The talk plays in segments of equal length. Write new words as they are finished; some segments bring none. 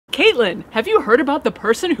Caitlin, have you heard about the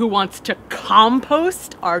person who wants to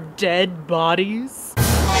compost our dead bodies?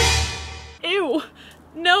 Ew.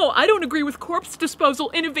 No, I don't agree with corpse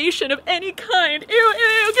disposal innovation of any kind. Ew,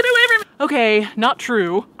 ew, get away from me. Okay, not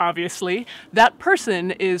true, obviously. That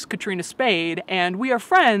person is Katrina Spade, and we are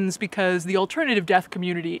friends because the alternative death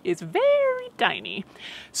community is very tiny.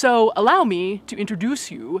 So allow me to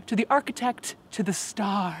introduce you to the architect to the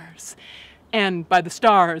stars. And by the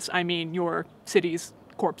stars, I mean your city's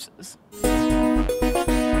corpses.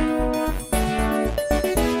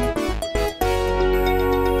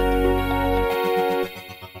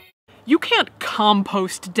 You can't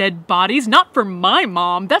compost dead bodies, not for my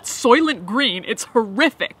mom. That's Soylent Green. It's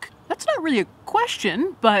horrific. That's not really a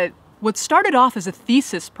question, but what started off as a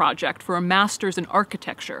thesis project for a master's in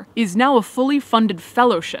architecture is now a fully funded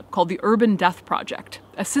fellowship called the Urban Death Project,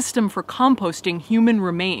 a system for composting human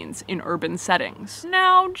remains in urban settings.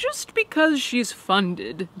 Now, just because she's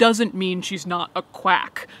funded doesn't mean she's not a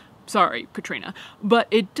quack. Sorry, Katrina. But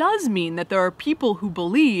it does mean that there are people who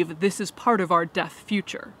believe this is part of our death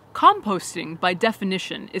future. Composting, by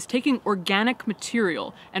definition, is taking organic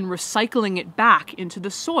material and recycling it back into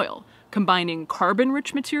the soil, combining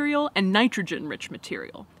carbon-rich material and nitrogen-rich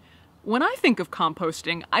material. When I think of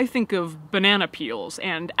composting, I think of banana peels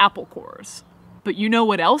and apple cores. But you know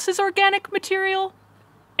what else is organic material?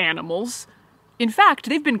 Animals. In fact,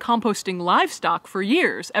 they've been composting livestock for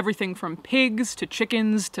years, everything from pigs to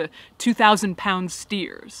chickens to 2,000-pound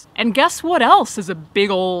steers. And guess what else is a big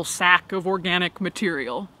ol' sack of organic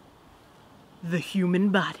material? The human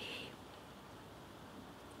body.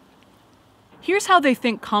 Here's how they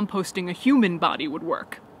think composting a human body would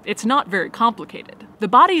work. It's not very complicated. The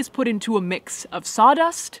body is put into a mix of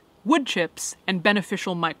sawdust, wood chips, and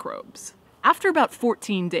beneficial microbes. After about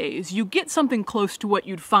 14 days, you get something close to what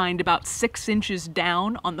you'd find about 6 inches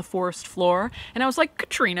down on the forest floor. And I was like,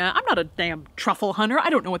 Katrina, I'm not a damn truffle hunter.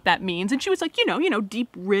 I don't know what that means. And she was like, you know, deep,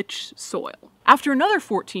 rich soil. After another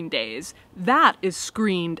 14 days, that is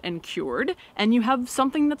screened and cured, and you have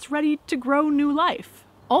something that's ready to grow new life.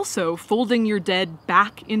 Also, folding your dead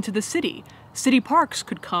back into the city. City parks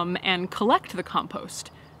could come and collect the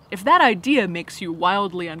compost. If that idea makes you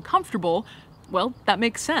wildly uncomfortable, well, that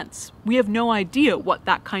makes sense. We have no idea what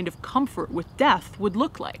that kind of comfort with death would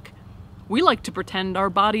look like. We like to pretend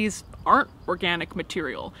our bodies aren't organic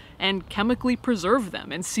material, and chemically preserve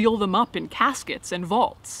them and seal them up in caskets and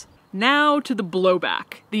vaults. Now to the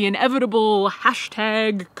blowback, the inevitable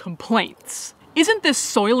 #complaints. Isn't this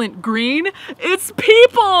Soylent Green? It's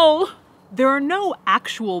people! There are no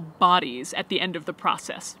actual bodies at the end of the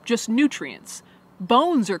process, just nutrients.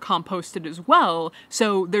 Bones are composted as well,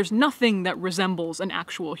 so there's nothing that resembles an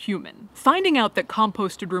actual human. Finding out that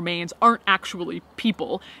composted remains aren't actually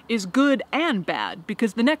people is good and bad,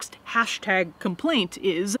 because the next #complaint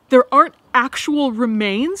is, there aren't actual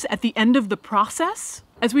remains at the end of the process?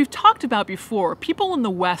 As we've talked about before, people in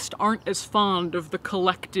the West aren't as fond of the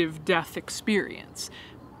collective death experience.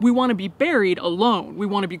 We want to be buried alone. We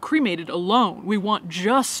want to be cremated alone. We want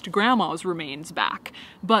just grandma's remains back.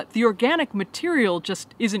 But the organic material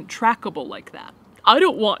just isn't trackable like that. I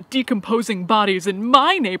don't want decomposing bodies in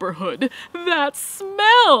my neighborhood. That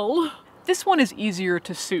smell! This one is easier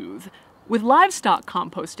to soothe. With livestock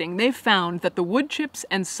composting, they've found that the wood chips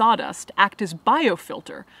and sawdust act as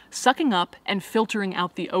biofilter, sucking up and filtering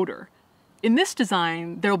out the odor. In this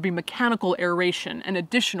design, there'll be mechanical aeration and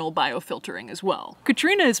additional biofiltering as well.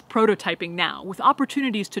 Katrina is prototyping now, with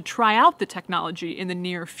opportunities to try out the technology in the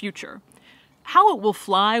near future. How it will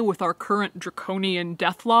fly with our current draconian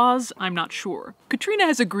death laws, I'm not sure. Katrina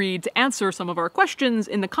has agreed to answer some of our questions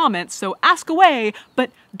in the comments, so ask away,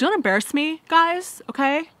 but don't embarrass me, guys,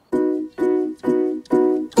 okay?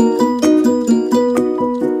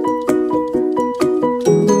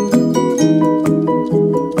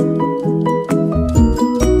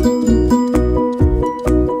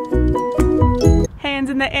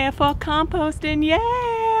 In the air for composting,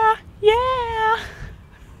 yeah, yeah.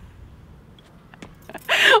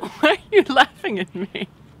 Why are you laughing at me?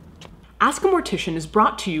 Ask a Mortician is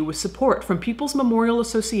brought to you with support from People's Memorial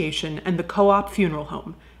Association and the Co-op Funeral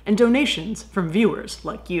Home, and donations from viewers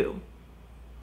like you.